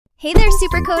Hey there,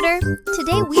 Supercoder!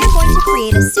 Today we are going to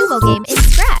create a sumo game in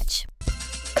Scratch.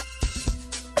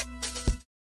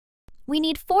 We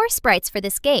need 4 sprites for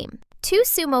this game, 2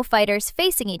 sumo fighters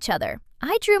facing each other.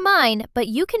 I drew mine, but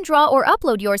you can draw or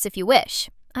upload yours if you wish.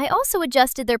 I also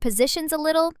adjusted their positions a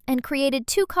little and created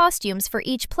 2 costumes for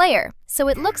each player, so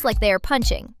it looks like they are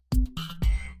punching.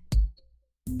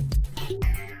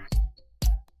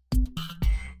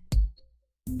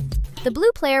 The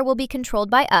blue player will be controlled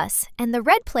by us, and the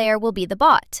red player will be the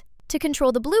bot. To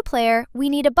control the blue player, we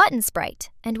need a button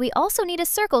sprite, and we also need a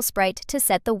circle sprite to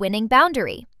set the winning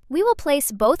boundary. We will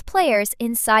place both players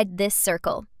inside this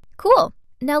circle. Cool!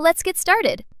 Now let's get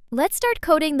started. Let's start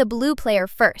coding the blue player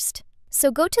first. So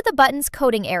go to the button's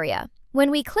coding area. When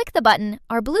we click the button,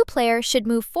 our blue player should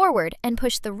move forward and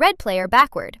push the red player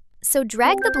backward. So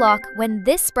drag the block when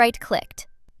this sprite clicked.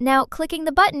 Now, clicking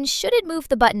the button shouldn't move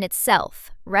the button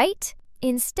itself, right?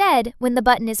 Instead, when the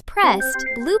button is pressed,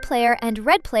 blue player and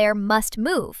red player must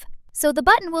move. So the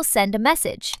button will send a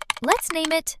message. Let's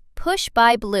name it Push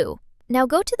by Blue. Now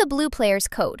go to the blue player's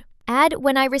code. Add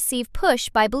When I Receive Push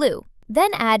by Blue.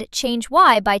 Then add Change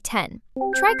Y by 10.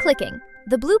 Try clicking.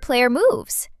 The blue player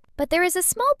moves. But there is a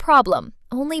small problem.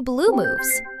 Only blue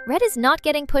moves. Red is not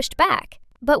getting pushed back.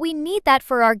 But we need that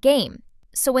for our game.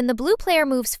 So when the blue player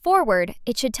moves forward,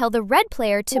 it should tell the red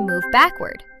player to move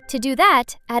backward. To do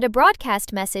that, add a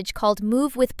broadcast message called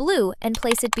Move with Blue and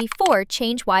place it before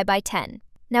Change Y by 10.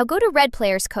 Now go to red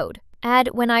player's code. Add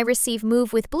When I Receive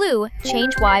Move with Blue,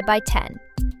 Change Y by 10.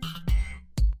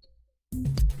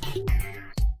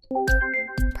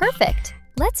 Perfect!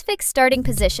 Let's fix starting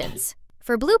positions.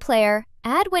 For blue player,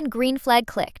 add when green flag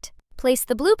clicked. Place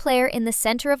the blue player in the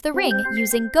center of the ring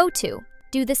using Go To.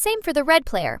 Do the same for the red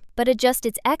player, but adjust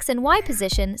its X and Y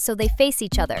position so they face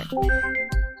each other.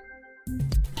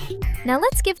 Now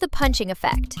let's give the punching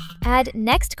effect. Add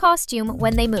Next Costume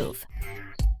when they move.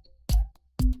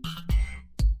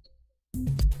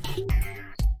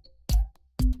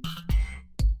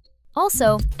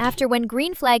 Also, after when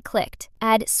green flag clicked,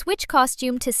 add Switch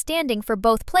Costume to Standing for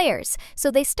both players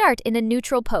so they start in a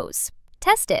neutral pose.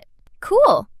 Test it.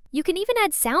 Cool! You can even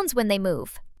add sounds when they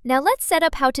move. Now let's set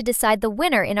up how to decide the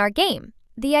winner in our game.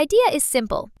 The idea is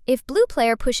simple. If blue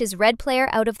player pushes red player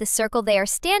out of the circle they are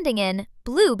standing in,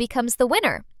 blue becomes the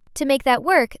winner. To make that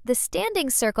work, the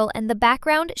standing circle and the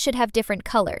background should have different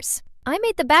colors. I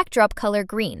made the backdrop color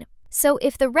green. So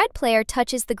if the red player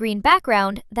touches the green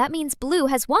background, that means blue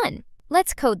has won.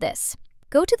 Let's code this.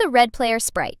 Go to the red player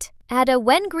sprite. Add a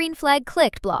When Green Flag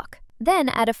Clicked block. Then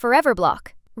add a Forever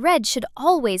block. Red should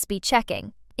always be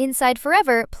checking. Inside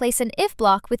Forever, place an if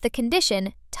block with the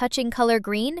condition touching color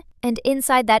green, and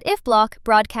inside that if block,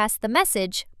 broadcast the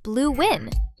message Blue Win.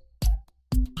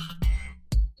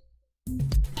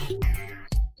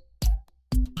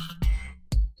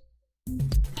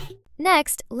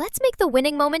 Next, let's make the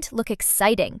winning moment look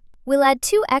exciting. We'll add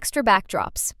 2 extra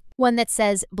backdrops. One that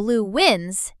says Blue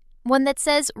Wins, one that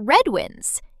says Red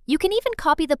Wins. You can even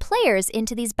copy the players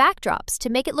into these backdrops to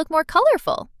make it look more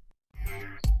colorful.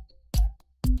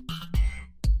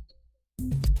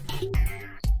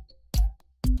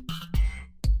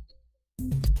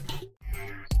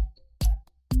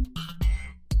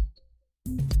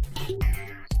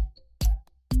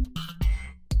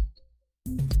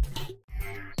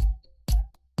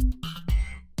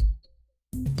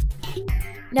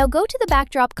 Now go to the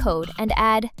backdrop code and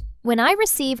add When I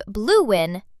Receive Blue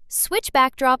Win, switch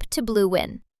backdrop to Blue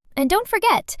Win. And don't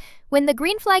forget, when the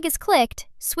green flag is clicked,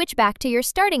 switch back to your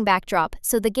starting backdrop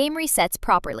so the game resets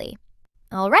properly.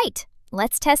 Alright,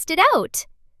 let's test it out.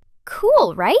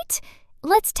 Cool, right?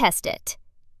 Let's test it.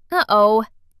 Uh-oh,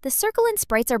 the circle and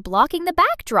sprites are blocking the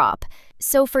backdrop.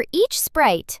 So for each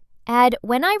sprite, add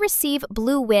When I Receive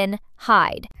Blue Win,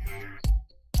 hide.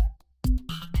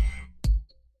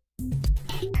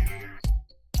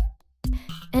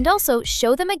 And also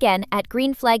show them again at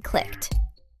green flag clicked.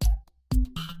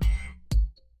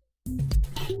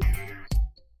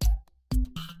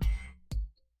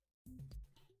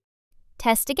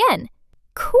 Test again.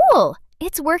 Cool!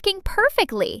 It's working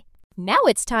perfectly. Now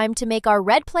it's time to make our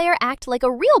red player act like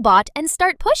a real bot and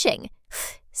start pushing.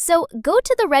 So go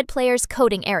to the red player's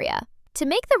coding area. To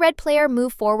make the red player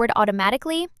move forward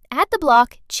automatically, add the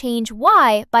block Change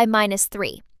Y by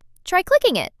 -3. Try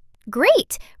clicking it.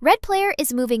 Great! Red player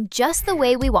is moving just the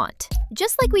way we want.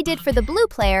 Just like we did for the blue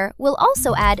player, we'll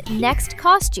also add Next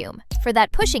Costume for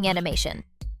that pushing animation.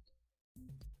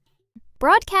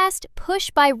 Broadcast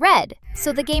Push by Red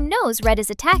so the game knows red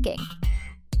is attacking.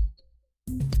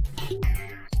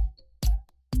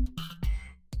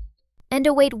 And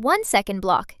a Wait 1 second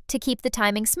block to keep the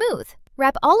timing smooth.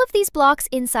 Wrap all of these blocks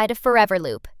inside a forever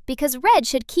loop, because red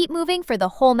should keep moving for the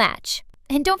whole match.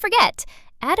 And don't forget,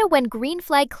 add a when green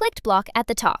flag clicked block at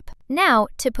the top. Now,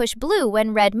 to push blue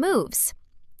when red moves.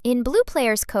 In blue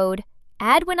player's code,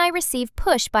 add when I receive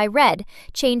push by red,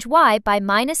 change Y by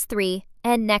 -3,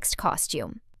 and next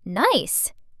costume.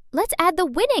 Nice! Let's add the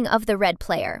winning of the red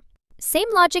player. Same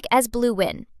logic as blue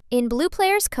win. In blue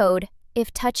player's code,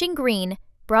 if touching green,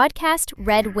 broadcast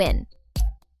red win.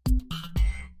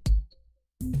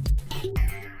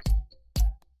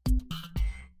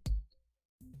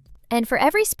 And for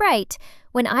every sprite,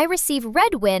 when I receive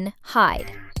red win, hide.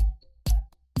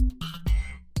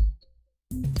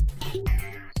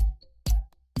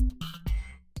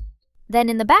 Then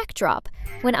in the backdrop,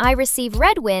 when I receive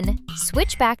red win,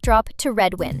 switch backdrop to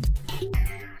red win.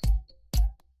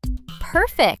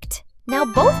 Perfect! Now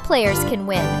both players can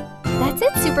win. That's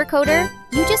it, Supercoder.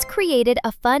 You just created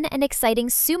a fun and exciting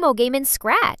sumo game in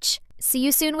Scratch. See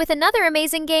you soon with another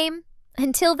amazing game.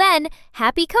 Until then,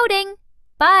 happy coding!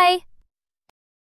 Bye!